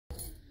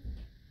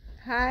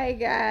Hi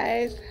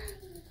guys,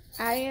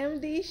 I am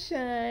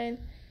Deshawn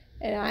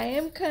and I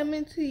am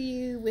coming to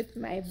you with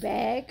my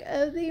bag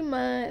of the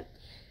month.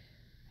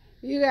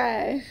 You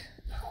guys,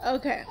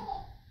 okay.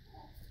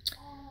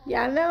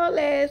 Y'all know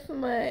last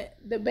month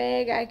the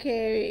bag I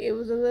carried, it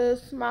was a little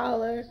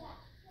smaller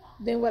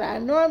than what I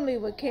normally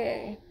would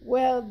carry.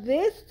 Well,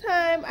 this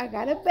time I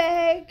got a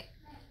bag.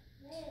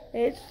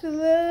 It's a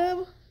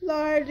little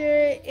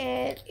larger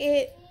and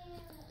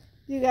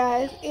you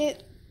guys,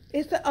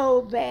 it's an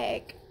old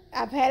bag.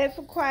 I've had it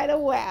for quite a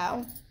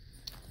while,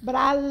 but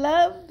I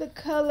love the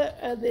color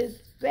of this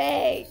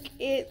bag.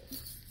 You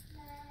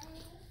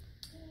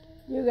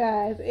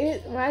guys,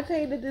 when I tell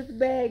you that this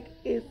bag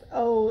is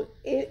old,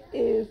 it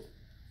is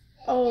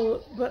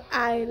old, but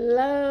I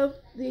love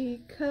the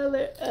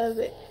color of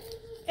it.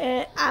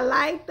 And I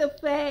like the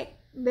fact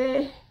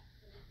that,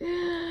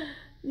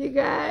 you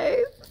guys,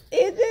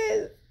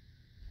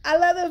 I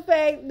love the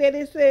fact that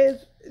it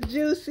says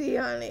juicy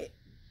on it.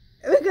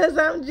 Because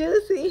I'm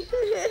juicy.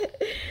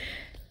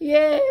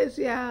 Yes,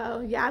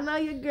 y'all. Y'all know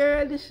your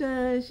girl,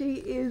 Deshawn. She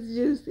is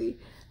juicy.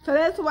 So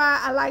that's why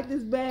I like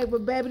this bag.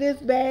 But, baby,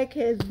 this bag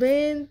has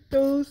been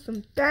through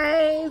some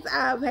things.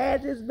 I've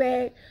had this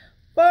bag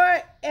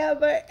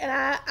forever. And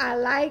I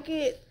like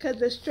it because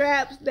the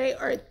straps, they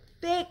are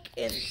thick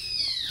and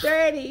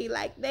sturdy.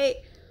 Like,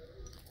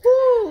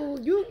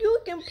 you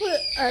can put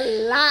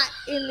a lot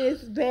in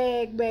this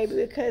bag, baby.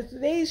 Because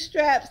these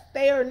straps,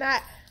 they are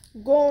not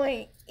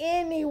going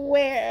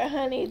anywhere,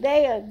 honey.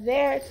 They are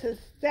there to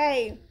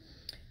stay.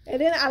 And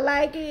then I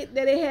like it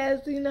that it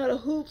has, the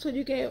hoop so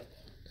you can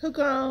hook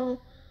on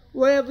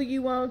wherever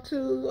you want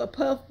to, a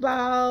puff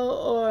ball,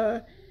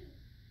 or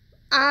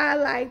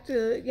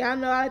y'all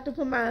know I like to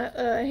put my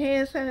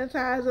hand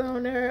sanitizer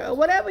on there, or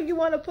whatever you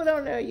want to put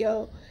on there,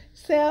 your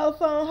cell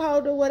phone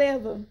holder,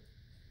 whatever.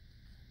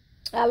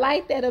 I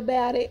like that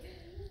about it.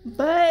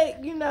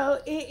 But,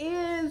 it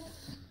is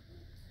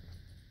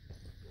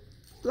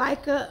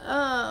like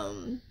a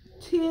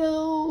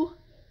teal,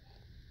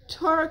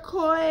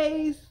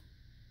 turquoise,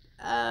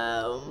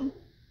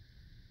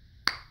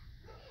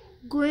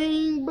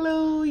 green,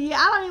 blue. Yeah,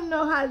 I don't even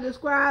know how to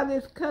describe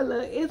this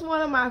color. It's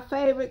one of my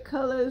favorite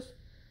colors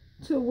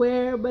to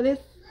wear, but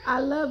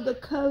I love the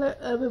color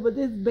of it. But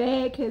this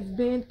bag has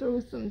been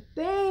through some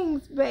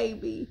things,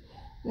 baby.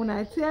 When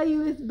I tell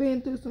you it's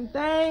been through some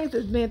things,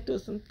 it's been through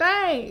some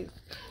things.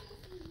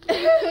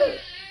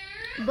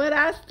 But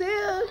I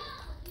still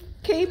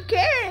keep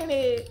carrying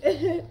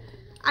it.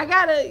 I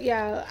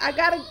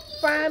gotta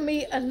find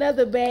me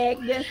another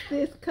bag that's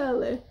this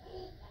color.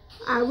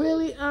 I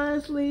really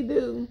honestly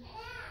do.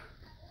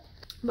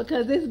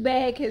 Because this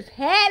bag has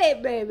had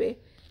it, baby.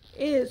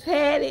 It has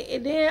had it.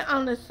 And then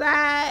on the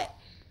side,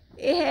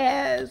 it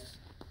has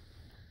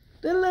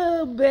the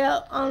little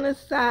belt on the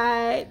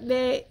side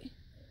that,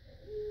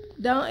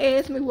 don't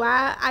ask me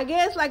why. I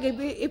guess like if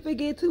it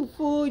get too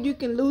full, you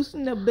can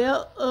loosen the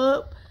belt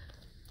up.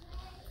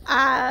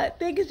 I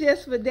think it's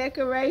just for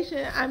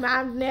decoration.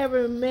 I've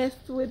never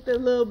messed with the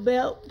little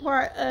belt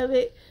part of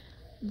it.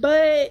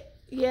 But,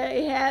 yeah,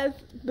 it has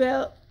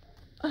belt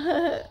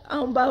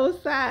on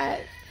both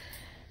sides.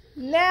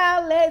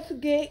 Now, let's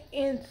get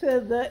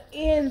into the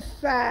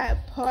inside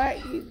part,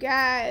 you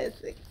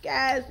guys. The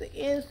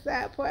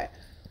inside part.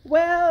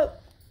 Well,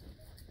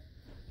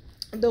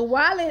 the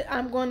wallet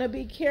I'm going to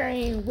be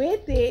carrying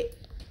with it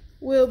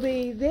will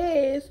be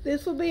this.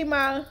 This will be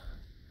my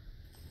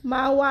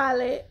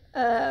wallet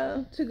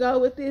to go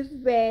with this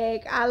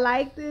bag. I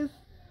like this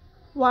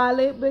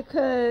wallet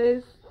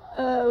because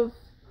of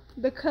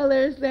the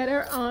colors that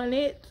are on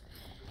it,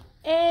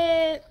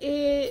 and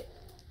it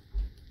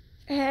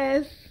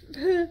has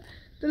the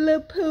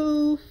little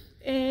poof,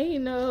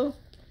 and the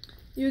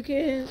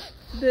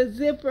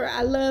zipper.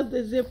 I love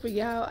the zipper,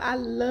 y'all. I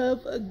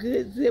love a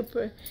good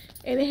zipper,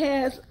 and it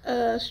has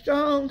a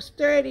strong,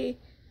 sturdy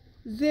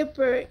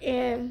zipper.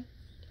 And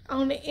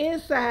on the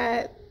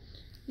inside,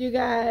 you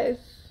guys,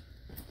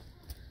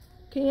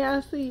 can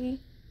y'all see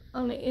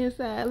on the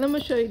inside? Let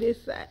me show you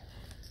this side.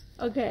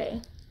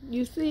 Okay,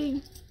 you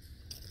see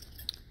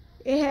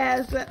it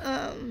has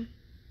a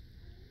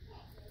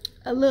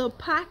little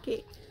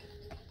pocket.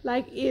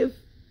 Like if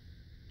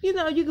you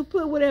can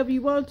put whatever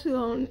you want to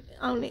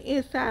on the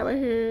inside right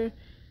here,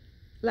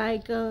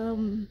 like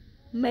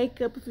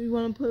makeup, if you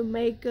want to put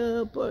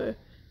makeup or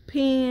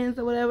pens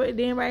or whatever. And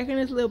then right here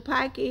in this little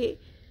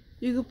pocket,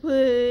 you can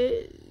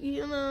put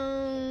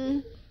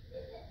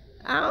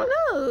I don't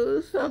know,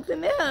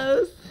 something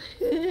else.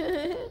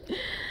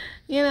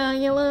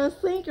 Your little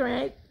sink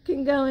rack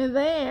can go in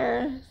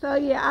there. So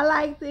yeah, I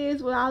like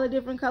this with all the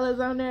different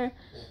colors on there.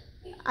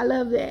 I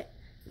love that.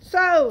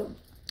 So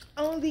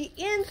on the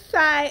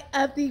inside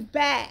of the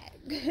bag.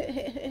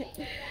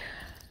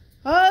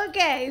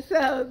 Okay,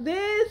 so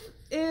this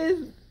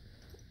is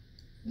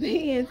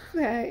the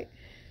inside.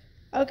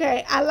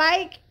 Okay, I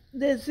like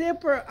the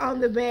zipper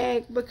on the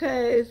bag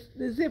because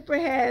the zipper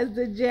has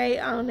the J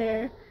on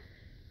there.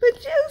 But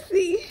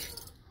juicy.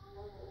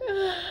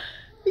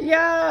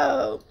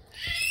 Yo,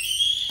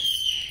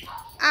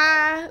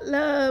 I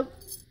love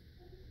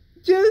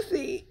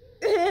juicy.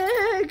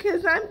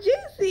 Because I'm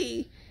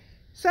juicy.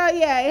 So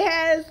yeah, it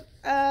has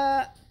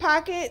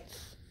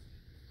pockets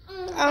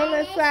on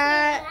the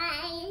side.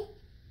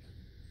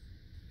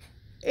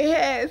 It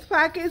has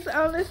pockets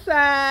on the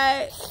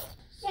side.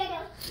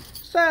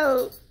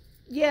 So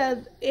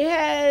yeah,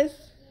 it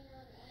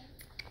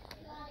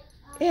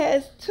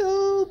has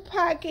 2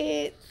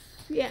 pockets.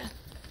 Yeah,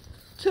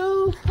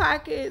 2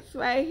 pockets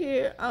right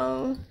here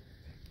on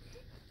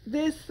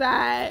this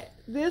side.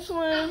 This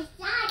one,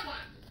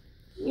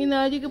 you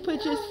know, you can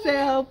put your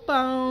cell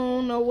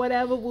phone or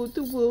whatever,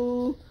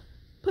 woo-to-woo.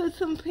 Put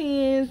some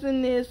pins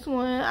in this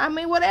one. I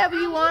mean, whatever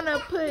you want to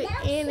put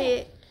in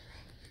it,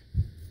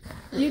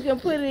 you can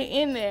put it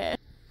in there.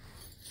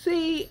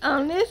 See,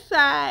 on this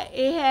side,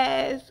 it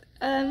has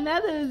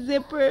another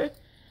zipper.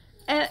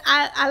 And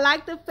I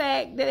like the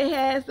fact that it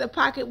has a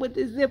pocket with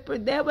the zipper.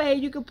 That way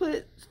you can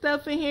put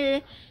stuff in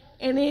here.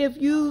 And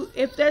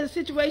if there's a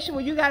situation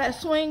where you got to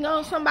swing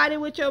on somebody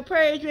with your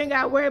purse, you ain't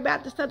got to worry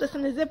about the stuff that's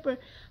in the zipper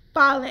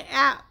falling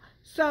out.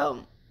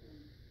 So,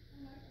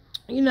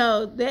 you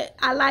know, that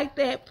I like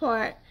that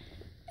part.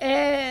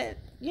 And,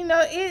 you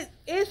know,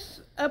 it's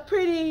a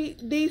pretty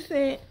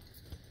decent,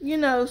 you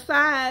know,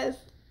 size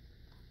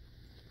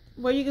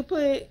where you can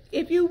put,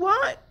 if you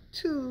want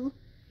to,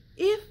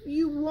 you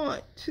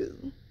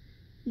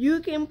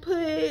can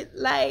put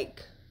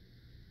like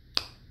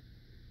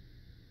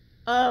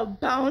a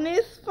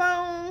bonus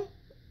phone.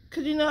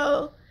 Cause you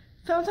know,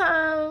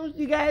 sometimes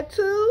you got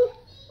 2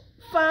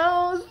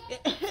 phones.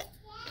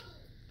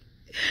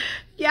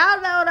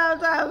 Y'all know what I'm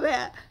talking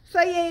about.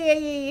 So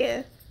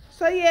yeah.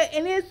 So yeah,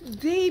 and it's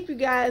deep, you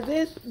guys.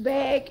 This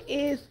bag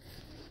is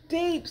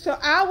deep. So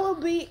I will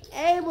be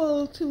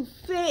able to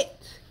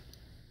fit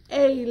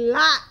a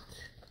lot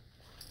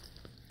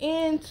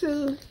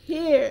into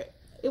here.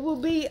 It will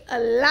be a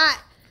lot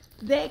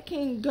that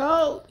can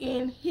go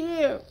in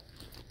here.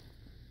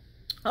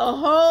 A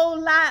whole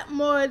lot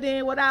more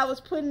than what I was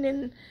putting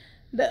in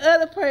the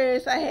other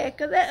purse I had.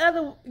 Because that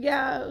other,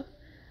 y'all,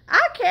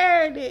 I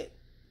carried it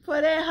for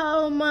that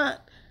whole month.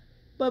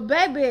 But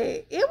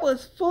baby, it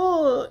was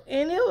full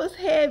and it was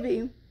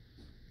heavy.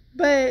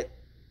 But,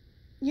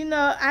 you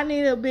know, I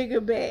need a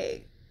bigger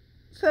bag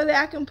so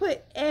that I can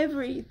put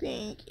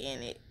everything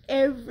in it.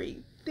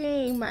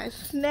 Everything. My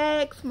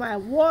snacks, my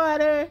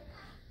water.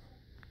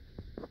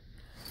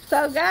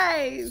 So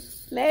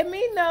guys, let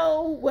me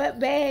know what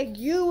bag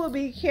you will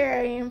be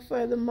carrying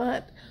for the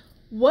month.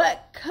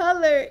 What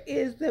color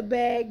is the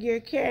bag you're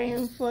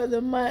carrying for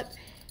the month?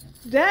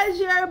 Does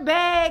your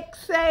bag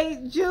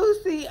say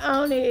juicy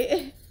on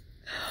it?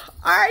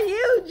 Are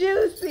you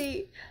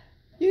juicy?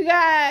 You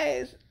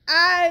guys,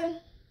 I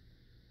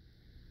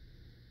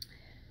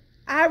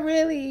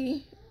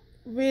really,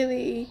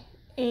 really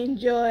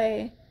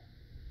enjoy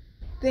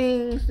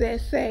things that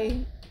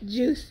say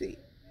juicy.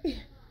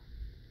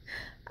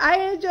 I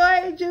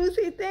enjoy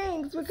juicy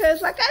things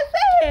because, like I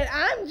said,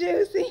 I'm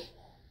juicy.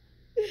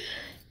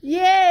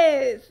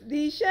 Yes,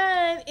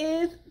 Deshawn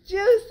is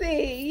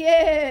juicy.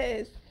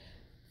 Yes.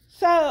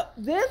 So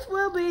this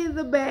will be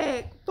the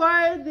bag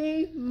for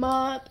the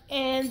month,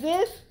 and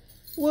this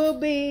will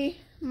be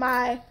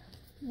my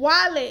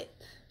wallet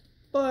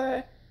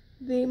for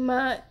the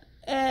month,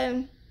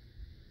 and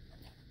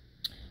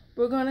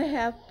we're gonna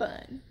have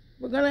fun.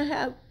 We're gonna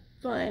have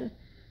fun.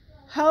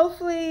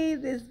 Hopefully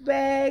this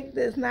bag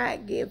does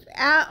not give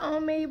out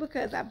on me,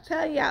 because I'm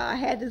telling y'all, I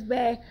had this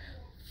bag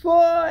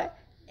forever.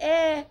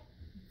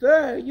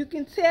 You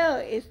can tell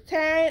it's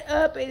tearing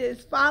up. It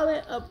is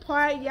falling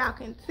apart. Y'all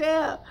can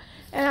tell.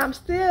 And I'm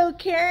still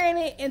carrying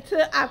it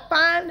until I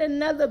find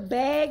another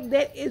bag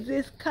that is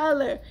this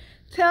color.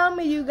 Tell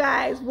me, you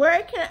guys,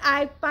 where can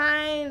I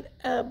find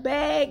a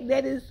bag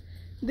that is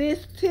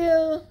this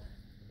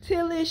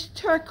tealish,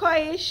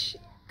 turquoise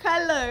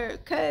color?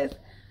 Because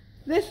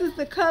this is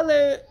the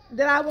color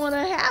that I want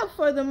to have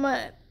for the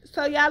month.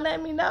 So y'all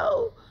let me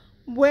know,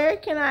 where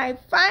can I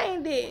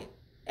find it?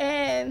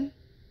 And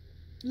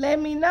let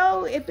me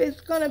know if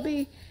it's going to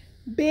be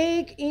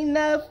big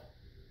enough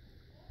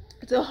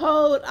to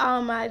hold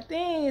all my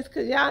things.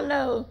 Because y'all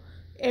know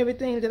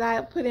everything that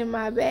I put in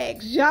my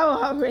bags.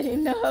 Y'all already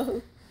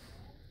know.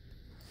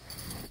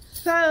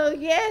 So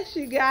yes,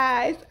 you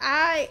guys,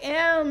 I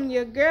am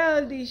your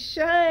girl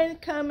Deshawn,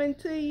 coming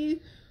to you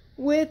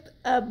with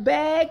a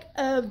bag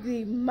of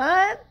the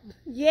month.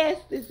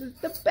 Yes, this is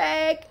the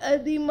bag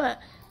of the month.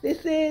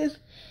 This is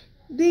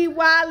the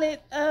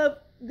wallet of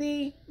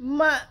the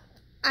month.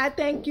 I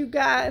thank you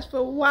guys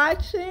for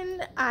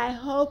watching. I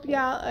hope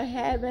y'all are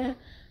having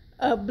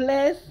a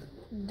blessed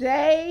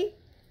day.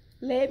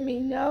 Let me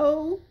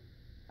know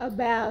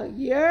about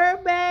your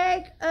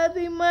bag of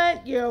the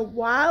month, your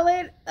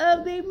wallet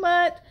of the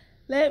month.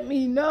 Let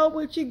me know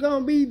what you're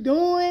going to be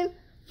doing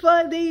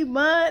for the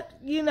month,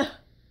 you know.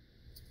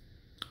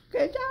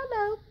 Because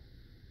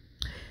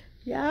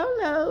y'all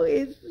know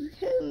it's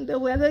the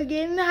weather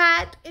getting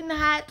hot and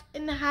hot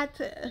and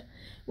hotter.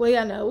 Well,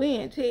 y'all know we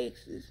in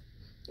Texas.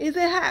 Is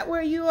it hot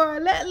where you are?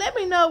 Let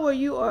me know where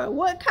you are.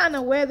 What kind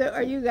of weather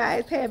are you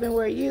guys having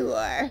where you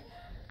are?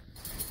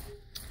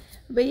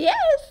 But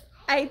yes,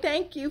 I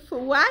thank you for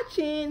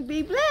watching.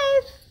 Be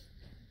blessed.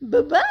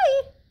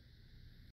 Bye-bye.